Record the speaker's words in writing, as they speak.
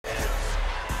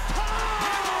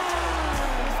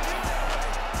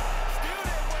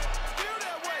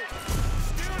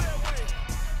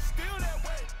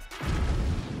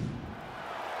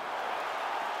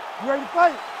ready to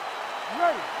fight? You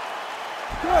ready?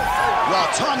 Good. Well,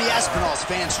 Tommy Aspinall's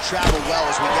fans travel well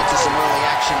as we get to some early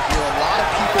action here. A lot of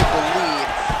people believe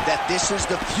that this is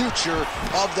the future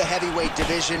of the heavyweight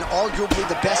division, arguably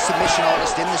the best submission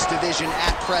artist in this division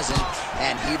at present,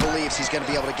 and he believes he's going to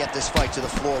be able to get this fight to the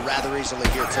floor rather easily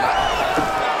here tonight.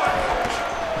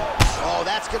 Oh,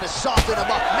 that's going to soften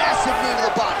him up. Massive knee to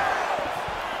the body.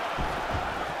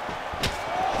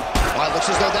 Well, it looks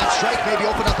as though that strike maybe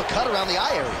opened up a cut around the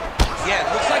eye area. Yeah,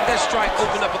 it looks like that strike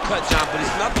opened up a cut, John, but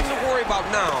it's nothing to worry about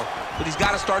now, but he's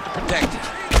got to start to protect it.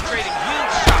 He's trading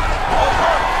huge shots.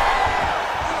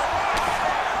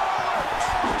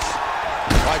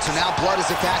 All right, so now blood is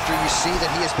a factor. You see that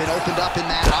he has been opened up in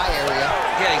that eye area.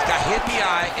 Yeah, he's got hit in the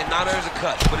eye, and now there's a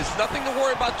cut, but it's nothing to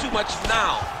worry about too much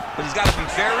now, but he's got to be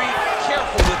very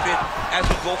careful with it as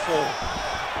we go forward.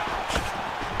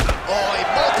 Oh, a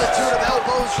multitude of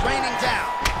elbows raining down.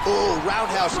 Oh,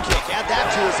 roundhouse kick. Add that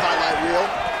to his highlight reel.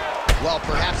 Well,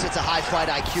 perhaps it's a high fight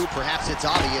IQ, perhaps it's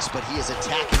obvious, but he is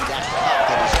attacking that cut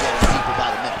that is getting deeper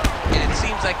by the minute. And it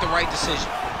seems like the right decision,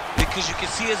 because you can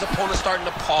see his opponent starting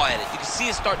to paw at it. You can see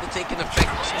it starting to take an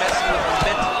effect. It's messing with him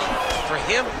mentally. For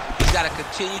him, he's got to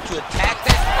continue to attack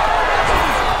that.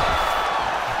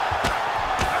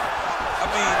 I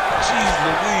mean, geez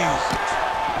Louise.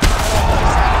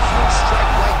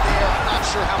 Strike right there. I'm not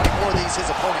sure how many more of these his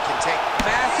opponent can take.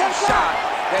 Massive shot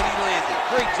that he landed.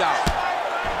 Great job.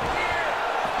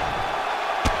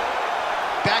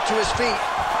 Back to his feet.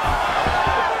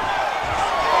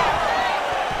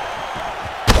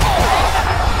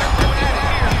 They're going at it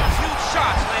here. Huge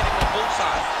shots landing on both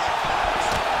sides.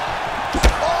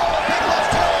 Oh, big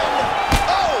left hand.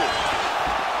 Oh!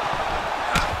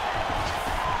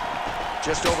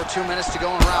 Just over 2 minutes to go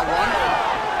in round one.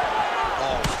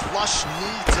 Flush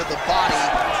knee to the body.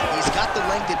 He's got the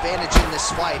length advantage in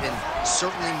this fight and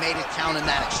certainly made it count in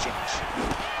that exchange.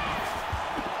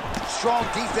 Strong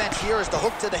defense here as the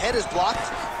hook to the head is blocked.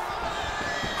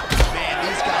 Man,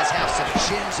 these guys have some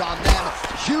chins on them.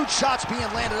 Huge shots being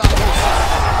landed on both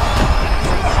sides.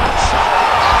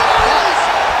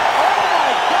 Oh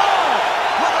my God!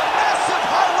 With a massive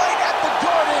highlight at the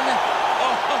Garden.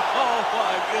 Oh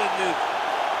my goodness.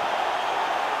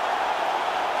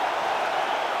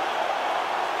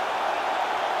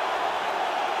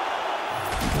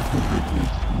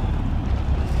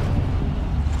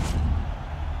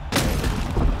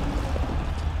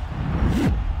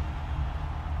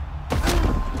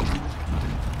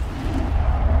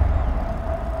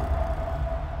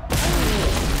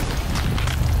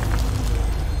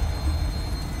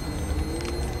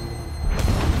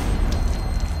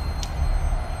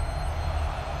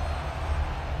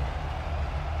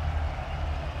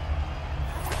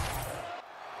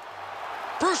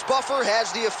 Bruce Buffer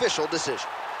has the official decision.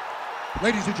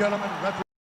 Ladies and gentlemen, referee.